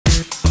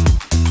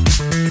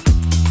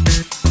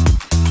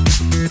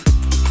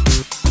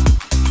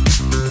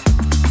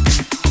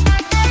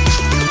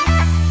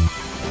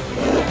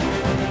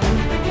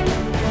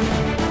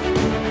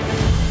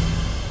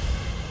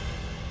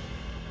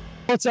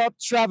What's up?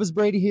 Travis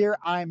Brady here.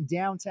 I'm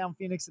downtown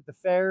Phoenix at the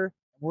fair, and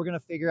we're going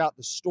to figure out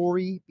the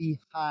story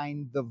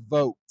behind the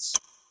votes.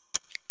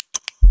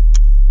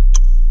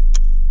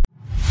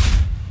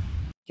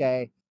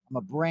 Okay, I'm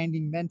a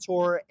branding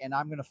mentor, and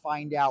I'm going to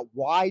find out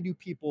why do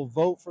people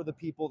vote for the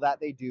people that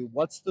they do?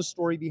 What's the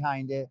story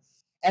behind it?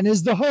 And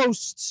as the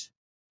host,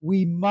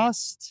 we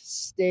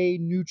must stay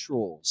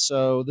neutral.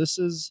 So this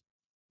is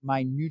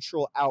my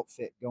neutral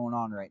outfit going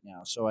on right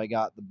now. So I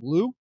got the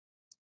blue.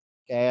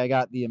 Okay, I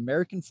got the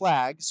American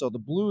flag. So the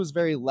blue is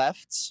very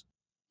left.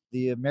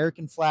 The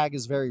American flag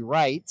is very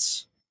right.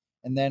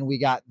 And then we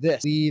got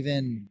this. I believe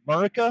in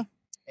America,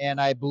 and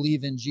I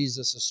believe in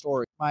Jesus'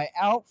 story. My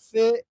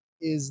outfit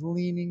is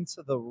leaning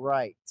to the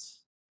right.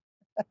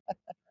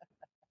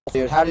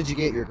 Dude, how did you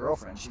get your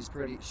girlfriend? She's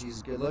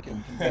good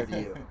looking compared to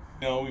you.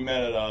 We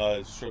met at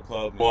a strip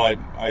club. Well,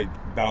 I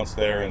bounced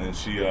there, and then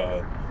she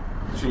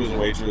was a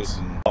waitress.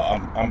 And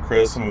I'm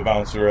Chris. I'm a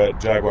bouncer at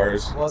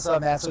Jaguars. What's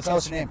up, man? So tell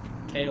us your name.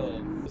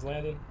 Caleb. Who's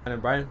Landon? And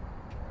Brian.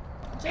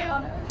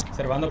 Jayana.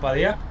 Servando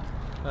Padilla.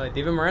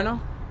 David Moreno.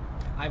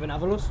 Ivan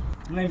Avalos.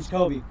 My name's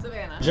Kobe.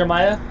 Savannah.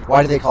 Jeremiah.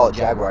 Why do they call it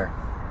Jaguar?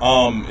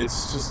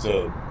 It's just I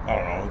don't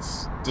know.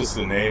 It's just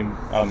the name.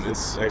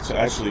 It's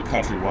actually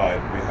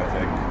countrywide. We have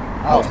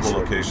like multiple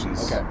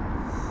locations. Okay.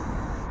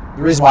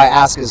 The reason why I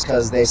ask is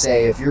because they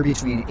say if you're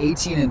between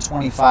 18 and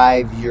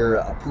 25, you're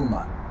a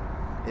Puma.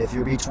 If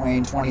you're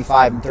between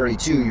 25 and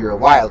 32, you're a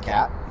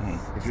Wildcat.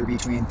 Mm-hmm. If you're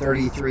between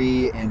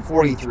 33 and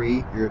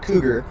 43, you're a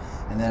Cougar.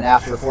 And then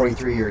after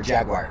 43, you're a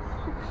Jaguar.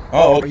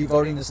 Oh. Are you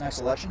voting this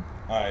next election?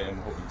 I am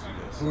hoping to,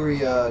 yes. Who are you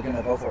going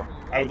to vote for?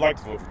 I would like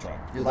to vote for Trump.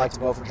 You'd like to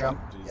vote for Trump?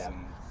 Yeah.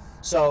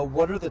 So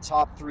what are the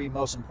top 3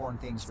 most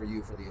important things for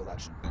you for the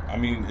election? I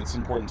mean, it's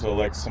important to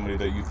elect somebody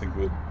that you think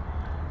would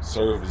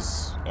serve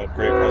as a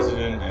great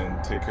president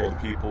and take care of the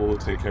people,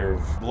 take care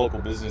of local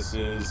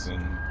businesses,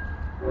 and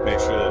make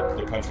sure that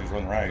the country's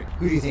run right.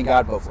 Who do you think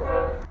I'd vote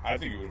for? I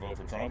think you would vote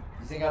for Trump.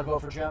 You think I'd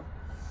vote for Trump?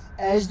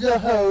 As the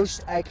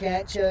host, I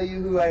can't tell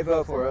you who I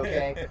vote for,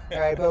 okay? All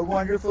right, but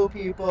wonderful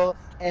people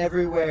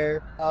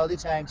everywhere, all the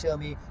time, tell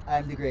me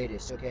I'm the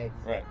greatest, okay?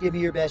 Right. Give me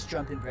your best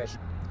Trump impression.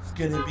 It's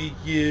gonna be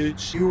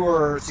huge.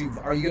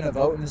 Are you gonna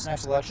vote in this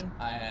next election?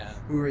 I am.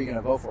 Who are you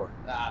gonna vote for?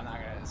 Nah, I'm not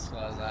gonna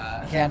disclose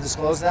that. You can't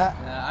disclose that?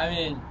 Nah, I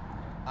mean,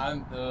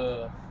 I'm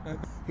the.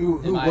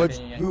 Who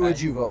would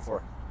you vote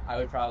for? I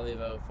would probably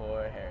vote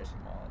for Harrison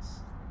Wallace.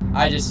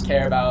 I just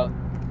care about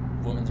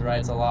women's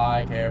rights a lot.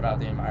 I care about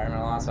the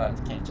environment a lot, so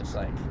I can't just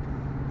like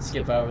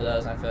skip over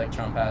those. I feel like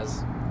Trump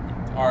has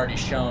already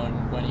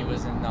shown when he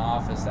was in the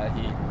office that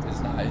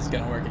he's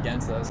going to work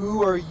against those.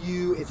 Who are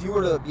you, if you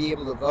were to be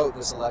able to vote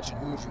this election,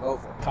 who would you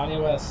vote for?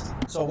 Kanye West.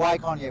 So why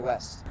Kanye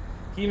West?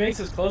 He makes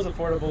his clothes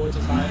affordable, which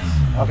is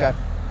nice. Okay.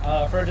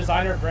 For a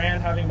designer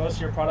brand, having most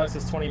of your products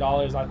is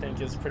 $20, I think,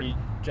 is pretty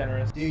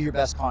generous. Do your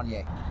best,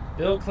 Kanye.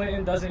 Bill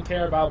Clinton doesn't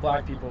care about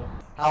black people.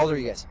 How old are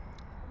you guys?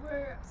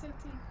 We're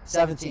 17.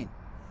 17.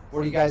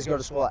 Where do you guys go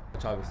to school at?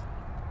 Chavez.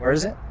 Where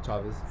is it?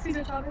 Chavez.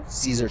 Cesar Chavez.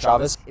 Cesar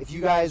Chavez. If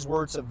you guys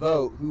were to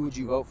vote, who would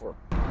you vote for?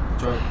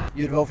 Trump.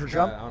 You'd vote for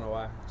Trump? I don't know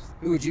why.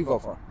 Who would you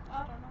vote for? I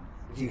don't know.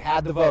 If you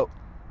had to vote.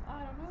 I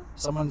don't know.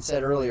 Someone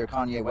said earlier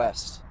Kanye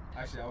West.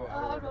 Actually,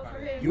 I would vote for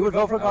him. You would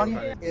vote for I would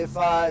Kanye?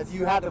 vote If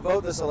you had to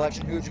vote this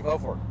election, who would you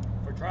vote for?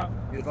 For Trump.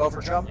 You'd vote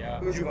for Trump? Yeah.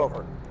 Who would you vote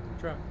for?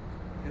 Trump.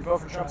 You'd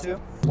vote for Trump too?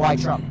 Why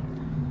Trump?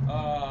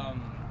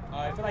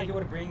 I feel like it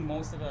would bring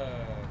most of the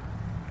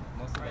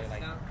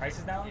like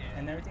prices down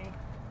and everything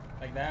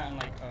like that, and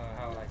like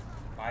how like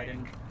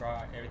Biden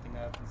brought everything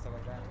up and stuff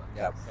like that.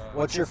 Yeah. So,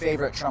 What's your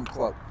favorite Trump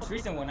quote? most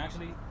recent one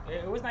actually,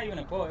 it was not even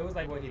a quote. It was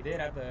like what he did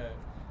at the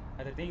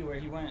thing where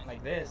he went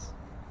like this,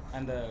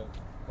 and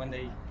when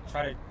they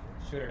try to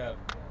shoot it up.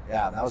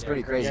 Yeah, that was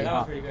pretty crazy. Yeah, that huh?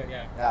 was pretty good.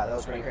 Yeah. Yeah, that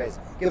was pretty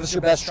crazy. Give us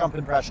your best Trump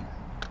impression.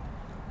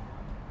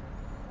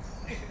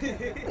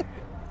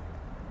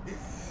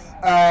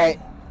 All right,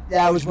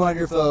 that was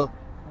wonderful.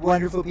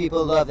 Wonderful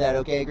people love that.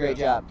 Okay, great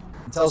job.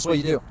 Tell us what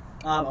you do.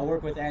 I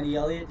work with Andy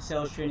Elliott,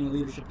 sales training and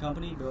leadership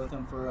company. Been with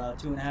him for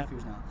 2.5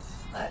 years now.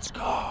 Let's go.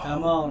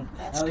 Come on,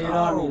 Let's Elliott go.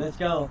 Army, let's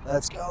go.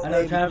 Let's go, I know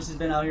baby. Travis has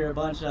been out here a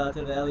bunch to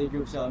the Elliott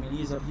group, so I mean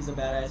he's a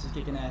badass. He's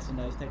kicking ass and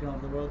he's taking over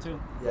the world too.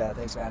 Yeah,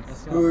 thanks, man.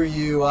 Let's go. Who are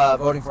you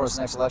voting for this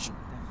next election?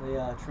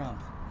 Definitely Trump.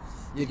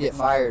 You'd get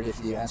fired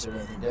if you answered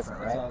anything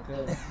different, That's right? all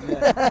good.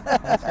 Yeah.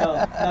 Let's go.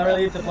 Not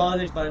really into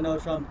politics, but I know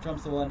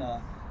Trump's the one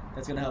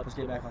that's going to help us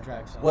get back on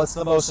track. So. What's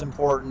the most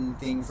important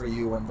thing for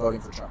you when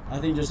voting for Trump? I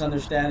think just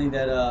understanding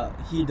that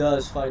he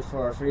does fight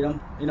for our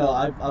freedom. You know,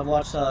 I've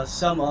watched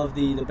some of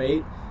the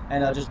debate,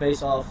 and just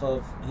based off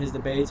of his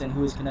debates and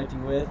who he's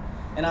connecting with.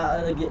 And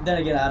then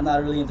again, I'm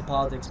not really into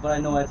politics, but I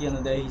know at the end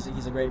of the day, he's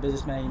a great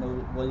businessman. You know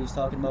what he's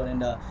talking about,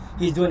 and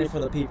he's doing it for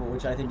the people,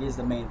 which I think is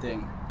the main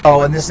thing.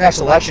 Oh, in this next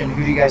election,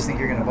 who do you guys think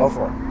you're going to vote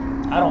for?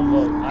 I don't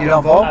vote. You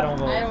don't vote? I don't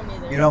vote. I don't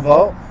either. You don't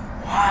vote?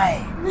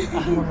 Why?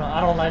 I don't know.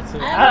 I don't like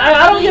to.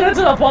 I don't get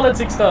into the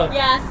politics stuff.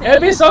 Yeah, same.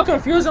 It'd be so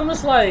confused. I'm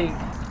just like,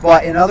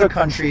 But in other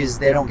countries,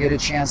 they don't get a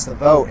chance to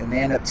vote, and they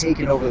end up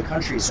taking over the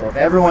country. So if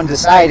everyone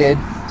decided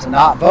to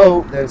not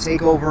vote, they would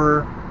take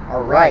over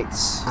All right.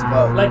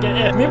 Vote. Like,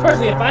 if me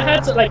personally, if I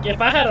had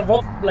to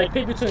vote, like,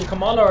 pick between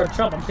Kamala or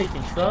Trump, I'm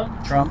picking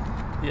Trump. Trump.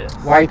 Yeah.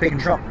 Why are you picking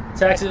Trump?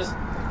 Taxes.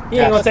 He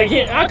ain't gonna take.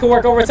 I could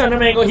work overtime.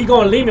 He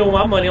gonna leave me with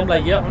my money. I'm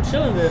like, yep, I'm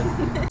chilling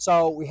there.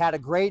 So we had a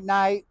great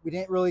night. We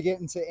didn't really get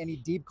into any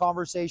deep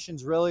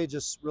conversations, really,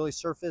 just really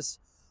surface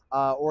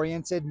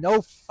oriented.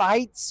 No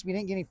fights. We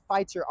didn't get any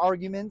fights or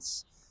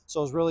arguments.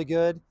 So it was really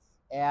good.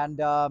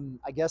 And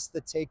I guess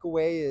the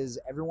takeaway is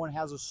everyone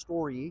has a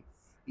story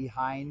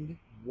behind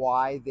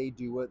why they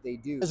do what they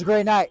do. It was a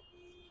great night.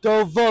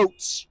 Go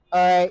vote, all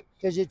right?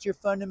 Because it's your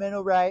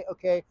fundamental right,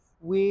 okay?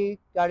 We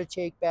got to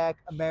take back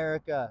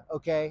America,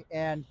 okay?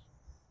 And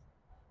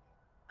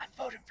I'm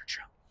voting for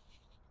Trump.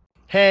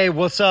 Hey,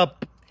 what's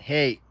up?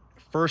 Hey,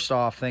 first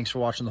off, thanks for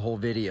watching the whole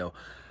video.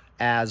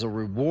 As a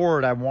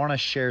reward, I want to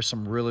share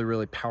some really,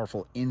 really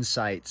powerful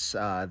insights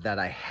that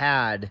I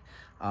had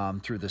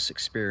through this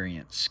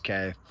experience,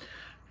 okay?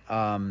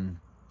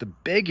 The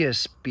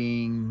biggest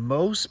being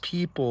most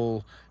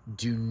people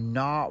do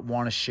not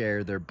want to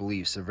share their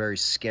beliefs. They're very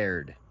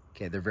scared.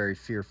 Okay, they're very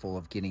fearful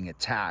of getting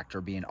attacked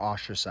or being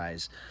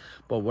ostracized.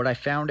 But what I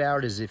found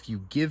out is if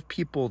you give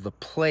people the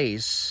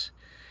place,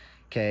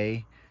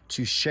 okay,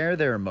 to share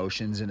their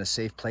emotions in a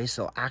safe place,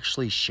 they'll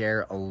actually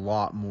share a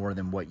lot more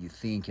than what you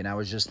think. And I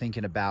was just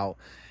thinking about,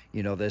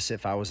 you know, this,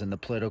 if I was in the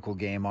political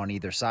game on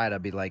either side,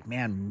 I'd be like,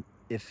 man,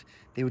 if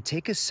they would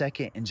take a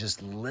second and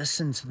just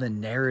listen to the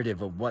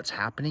narrative of what's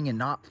happening and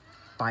not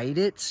fight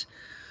it,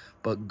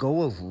 but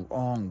go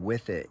along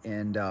with it.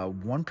 And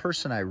one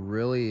person I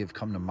really have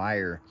come to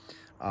admire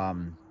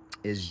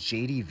is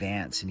JD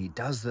Vance, and he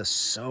does this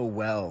so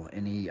well.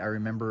 And I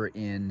remember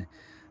in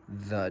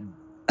the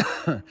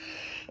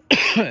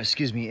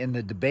excuse me, in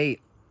the debate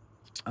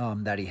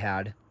that he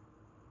had,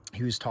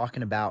 he was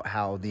talking about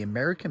how the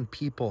American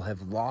people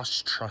have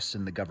lost trust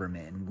in the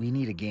government and we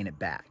need to gain it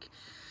back.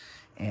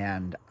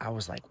 And I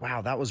was like,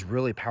 wow, that was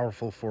really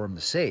powerful for him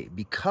to say,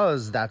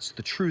 because that's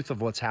the truth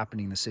of what's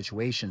happening in the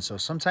situation. So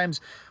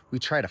sometimes we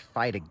try to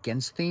fight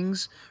against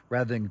things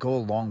rather than go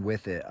along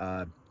with it.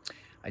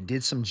 I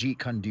did some Jeet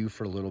Kune Do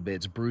for a little bit.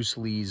 It's Bruce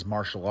Lee's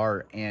martial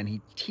art, and he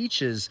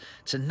teaches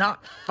to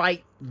not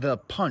fight the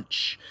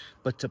punch,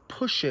 but to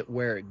push it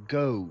where it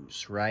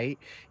goes, right?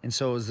 And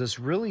so it was this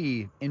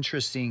really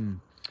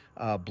interesting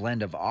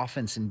blend of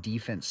offense and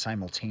defense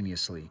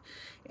simultaneously.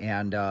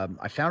 And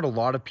I found a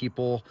lot of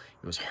people,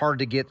 it was hard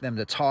to get them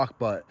to talk,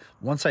 but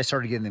once I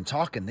started getting them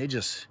talking, they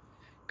just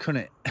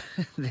couldn't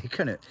they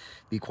couldn't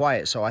be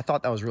quiet. So I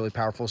thought that was really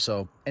powerful.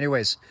 So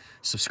anyways,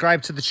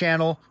 subscribe to the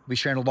channel. We'll be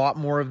sharing a lot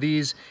more of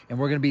these, and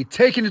we're going to be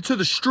taking it to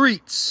the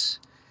streets.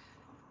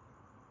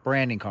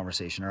 Branding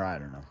conversation, or I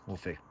don't know,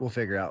 we'll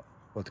figure out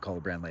what to call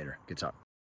the brand later. Good talk.